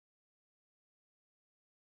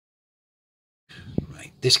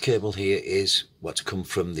Right, this cable here is what's come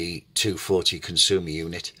from the 240 consumer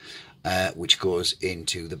unit, which goes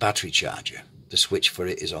into the battery charger. The switch for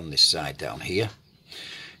it is on this side down here.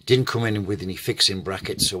 Didn't come in with any fixing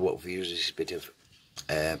brackets, so what we've used is a bit of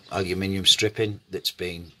aluminium stripping that's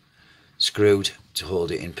been screwed to hold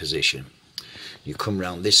it in position. You come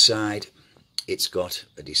round this side, it's got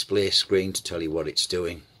a display screen to tell you what it's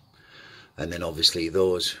doing, and then obviously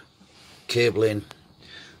those cabling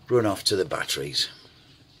run off to the batteries.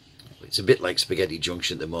 It's a bit like spaghetti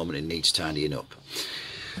junction at the moment, it needs tidying up.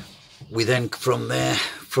 We then from there,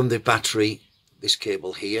 from the battery, this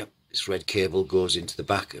cable here, this red cable goes into the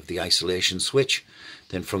back of the isolation switch.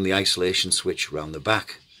 Then from the isolation switch round the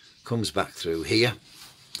back, comes back through here,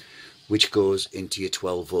 which goes into your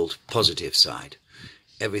 12 volt positive side.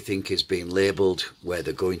 Everything is being labelled where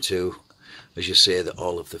they're going to. As you say, that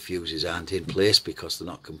all of the fuses aren't in place because they're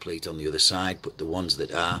not complete on the other side, but the ones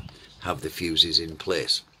that are have the fuses in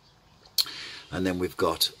place. And then we've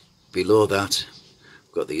got below that,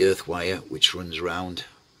 we've got the earth wire which runs round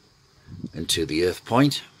into the earth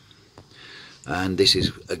point. And this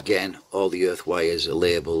is, again, all the earth wires are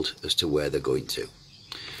labelled as to where they're going to.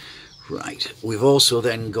 Right, we've also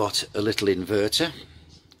then got a little inverter,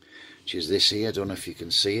 which is this here. I don't know if you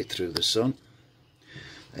can see it through the sun.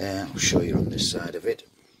 I'll show you on this side of it.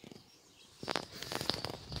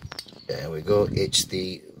 There we go. It's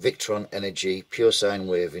the Victron Energy Pure Sine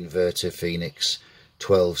Wave Inverter Phoenix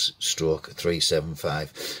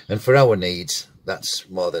 12/375, and for our needs that's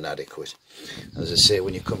more than adequate. As I say,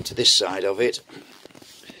 when you come to this side of it,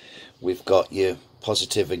 we've got your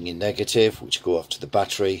positive and your negative which go off to the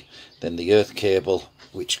battery, then the earth cable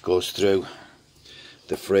which goes through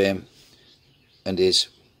the frame and is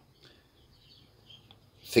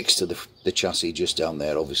fixed to the chassis just down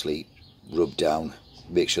there, obviously rub down,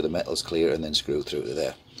 make sure the metal's clear and then screw through to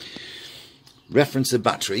there. Reference the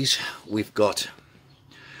batteries, we've got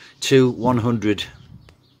two 100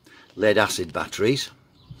 lead acid batteries,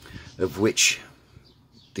 of which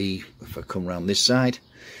if I come round this side,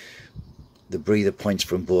 the breather points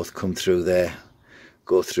from both come through there,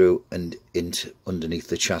 go through and into underneath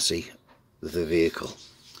the chassis of the vehicle.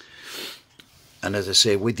 And as I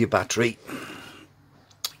say, with your battery,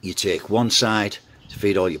 you take one side to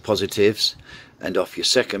feed all your positives, and off your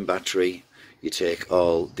second battery you take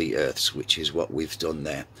all the earths, which is what we've done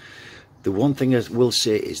there. The one thing I will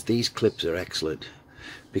say is these clips are excellent,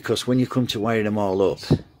 because when you come to wiring them all up,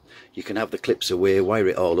 you can have the clips away, wire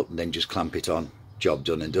it all up and then just clamp it on, job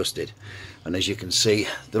done and dusted. And as you can see,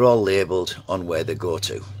 they're all labelled on where they go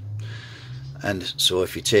to. And so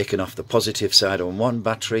if you're taking off the positive side on one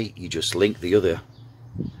battery, you just link the other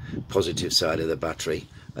positive side of the battery,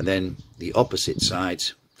 and then the opposite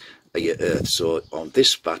sides are your earth. So on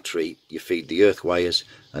this battery you feed the earth wires,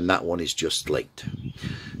 and that one is just linked.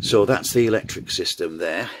 So that's the electric system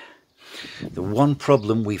there. The one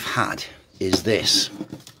problem we've had is this,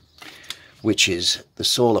 which is the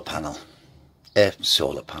solar panel, the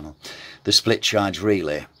split charge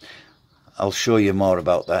relay. I'll show you more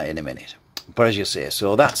about that in a minute. But as you say,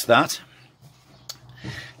 so that's that,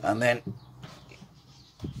 and then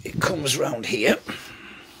it comes round here.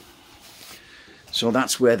 So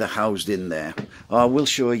that's where they're housed in there. I will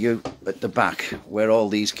show you at the back where all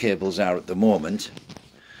these cables are at the moment.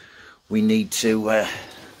 We need to,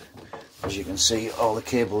 as you can see, all the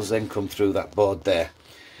cables then come through that board there.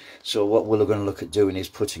 So what we're going to look at doing is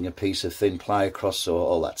putting a piece of thin ply across so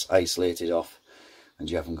all that's isolated off and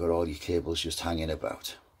you haven't got all your cables just hanging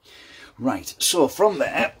about. Right, so from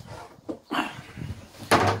there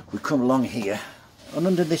we come along here, and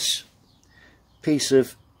under this piece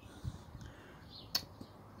of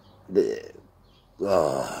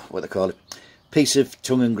what they call it, piece of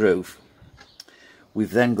tongue and groove,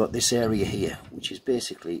 we've then got this area here, which is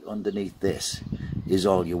basically underneath this is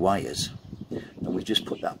all your wires, and we just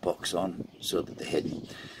put that box on so that they're hidden.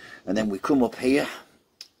 And then we come up here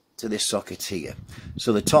to this socket here.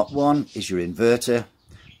 So the top one is your inverter,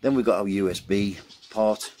 then we've got our USB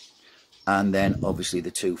port, and then obviously the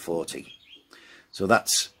 240. So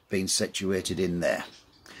that's been situated in there.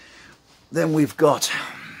 Then we've got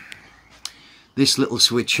this little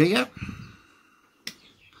switch here,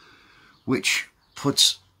 which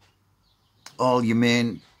puts all your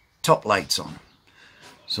main top lights on.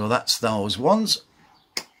 So that's those ones.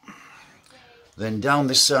 Then down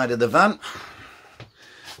this side of the van,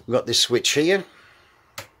 we've got this switch here,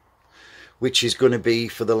 which is going to be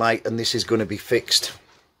for the light, and this is going to be fixed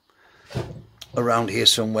around here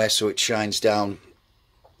somewhere so it shines down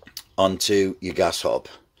onto your gas hob.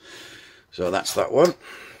 So that's that one.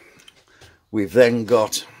 We've then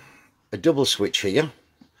got a double switch here.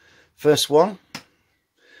 First one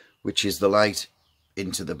which is the light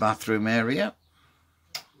into the bathroom area.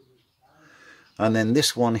 And then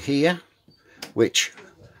this one here, which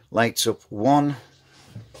lights up 1,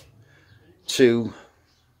 2,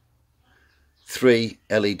 3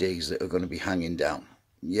 LEDs that are going to be hanging down.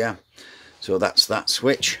 Yeah, so that's that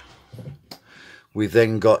switch. We've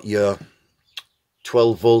then got your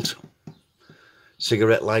 12 volt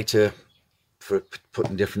cigarette lighter for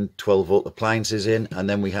putting different 12 volt appliances in, and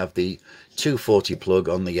then we have the 240 plug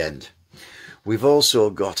on the end. We've also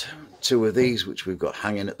got 2 of these which we've got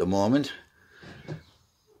hanging at the moment,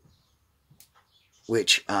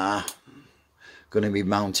 which are going to be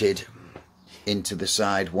mounted into the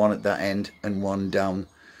side, one at that end and one down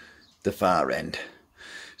the far end.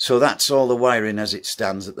 So that's all the wiring as it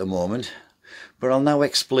stands at the moment, but I'll now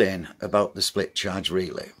explain about the split charge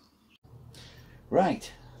relay.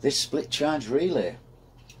 Right, this split charge relay,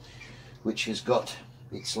 which has got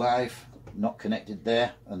its live not connected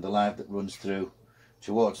there and the live that runs through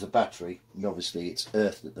towards the battery, and obviously it's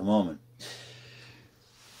earthed at the moment.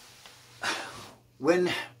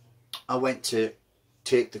 When I went to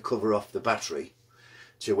take the cover off the battery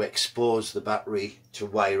to expose the battery to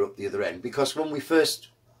wire up the other end, because when we first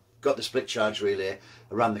got the split charge relay,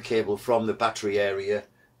 I ran the cable from the battery area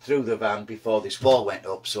through the van before this wall went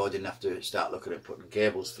up, so I didn't have to start looking at putting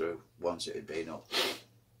cables through once it had been up.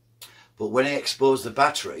 But when I exposed the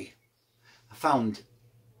battery, I found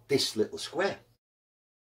this little square.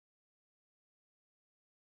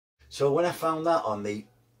 So when I found that on the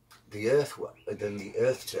earth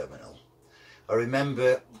terminal, I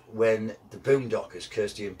remember when the Boondockers,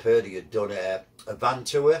 Kirsty and Purdy, had done a van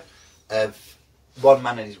tour of One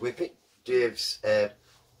Man and His Whippet, Dave's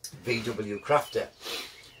VW Crafter,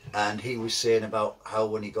 and he was saying about how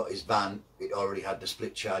when he got his van it already had the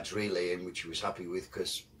split charge relay in, which he was happy with,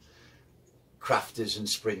 because crafters and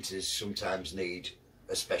sprinters sometimes need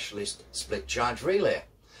a specialist split charge relay.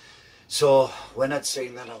 So when I'd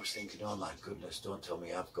seen that, I was thinking, oh my goodness, don't tell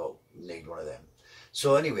me I've got need one of them.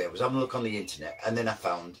 So anyway, I was having a look on the internet, and then I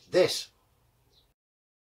found this.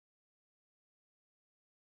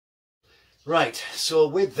 Right, so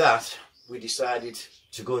with that, we decided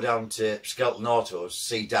to go down to Skelton Autos,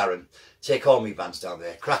 see Darren, take all my vans down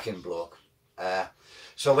there, cracking bloke.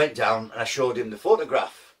 So I went down and I showed him the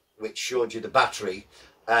photograph, which showed you the battery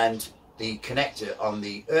and the connector on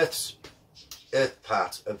the earth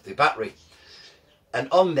part of the battery. And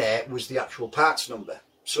on there was the actual parts number.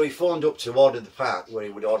 So he phoned up to order the part, where he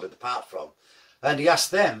would order the part from. And he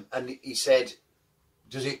asked them, and he said,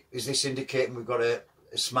 is this indicating we've got a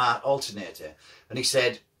smart alternator? And he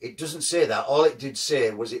said, it doesn't say that. All it did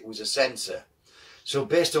say was it was a sensor. So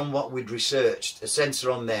based on what we'd researched, a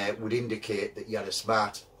sensor on there would indicate that you had a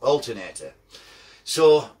smart alternator.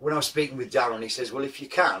 So when I was speaking with Darren, he says, well, if you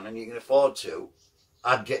can and you can afford to,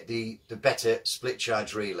 I'd get the better split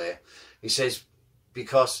charge relay. He says,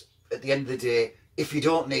 because at the end of the day, if you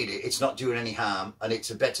don't need it, it's not doing any harm, and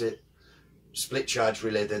it's a better split charge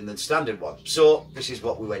relay than the standard one. So this is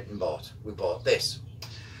what we went and bought. We bought this.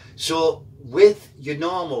 So with your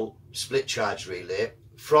normal split charge relay,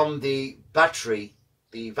 from the battery,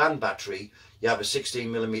 the van battery, you have a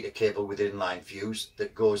 16mm cable with an inline fuse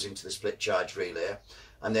that goes into the split charge relay,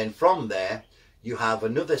 and then from there you have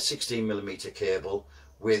another 16mm cable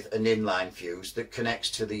with an inline fuse that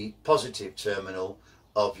connects to the positive terminal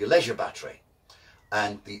of your leisure battery.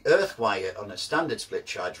 And the earth wire on a standard split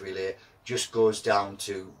charge relay just goes down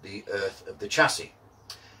to the earth of the chassis.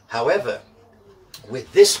 However,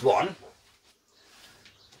 with this one,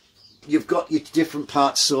 you've got your different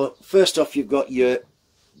parts. So first off, you've got your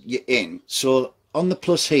in. So on the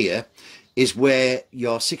plus here is where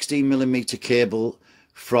your 16mm cable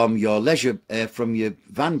from your leisure from your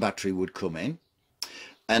van battery would come in,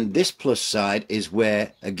 and this plus side is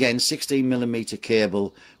where, again, 16mm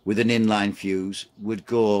cable with an inline fuse would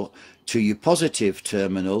go to your positive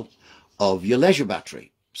terminal of your leisure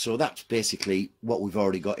battery. So that's basically what we've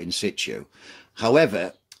already got in situ.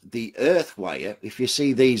 However, the earth wire, if you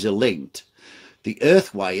see these are linked, the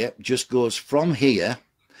earth wire just goes from here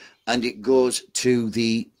and it goes to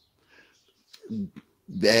the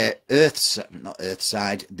the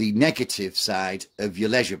negative side of your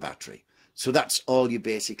leisure battery. So that's all you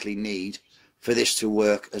basically need for this to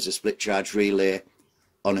work as a split charge relay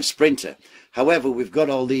on a Sprinter. However, we've got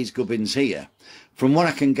all these gubbins here. From what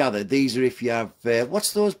I can gather, these are if you have,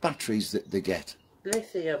 what's those batteries that they get?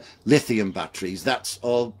 Lithium. Lithium batteries. That's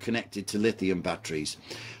all connected to lithium batteries.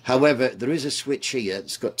 However, there is a switch here.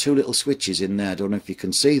 It's got two little switches in there. I don't know if you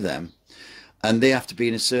can see them. And they have to be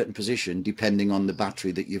in a certain position depending on the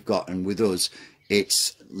battery that you've got. And with us,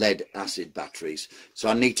 it's lead acid batteries. So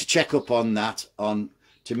I need to check up on that, on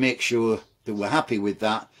to make sure that we're happy with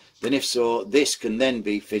that. Then if so, this can then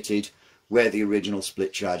be fitted where the original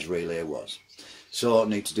split charge relay was. So I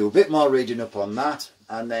need to do a bit more reading up on that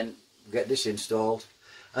and then get this installed.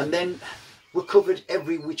 And then we're covered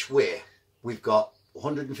every which way. We've got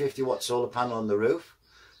 150 watt solar panel on the roof.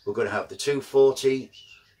 We're going to have the 240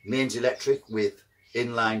 mains electric with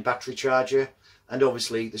inline battery charger, and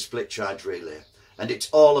obviously the split charge relay. And it's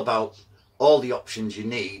all about all the options you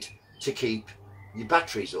need to keep your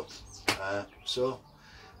batteries up. So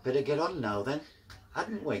better get on now then,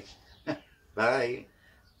 hadn't we? Bye.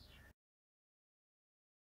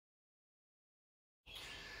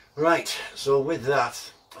 Right, so with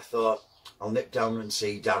that, I thought I'll nip down and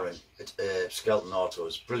see Darren at Skelton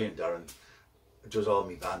Autos. Brilliant Darren, does all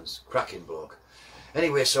my vans, cracking bloke.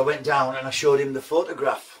 Anyway, so I went down and I showed him the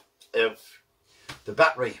photograph of the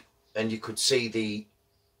battery, and you could see the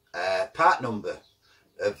part number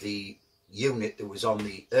of the unit that was on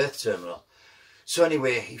the earth terminal. So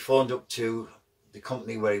anyway, he phoned up to the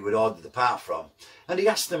company where he would order the part from, and he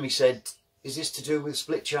asked them, he said, is this to do with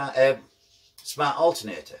split charge smart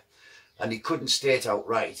alternator? And he couldn't state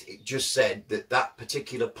outright. It just said that that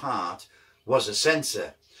particular part was a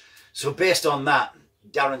sensor. So based on that,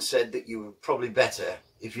 Darren said that you were probably better,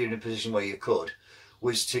 if you're in a position where you could,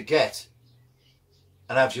 was to get,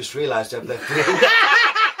 and I've just realised I've left the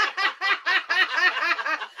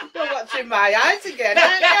You're watching my eyes again,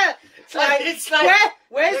 aren't you? It's like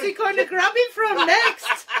where's he going to grab it from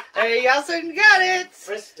next? He hasn't got it.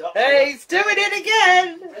 He's doing it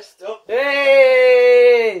again. Pressed up.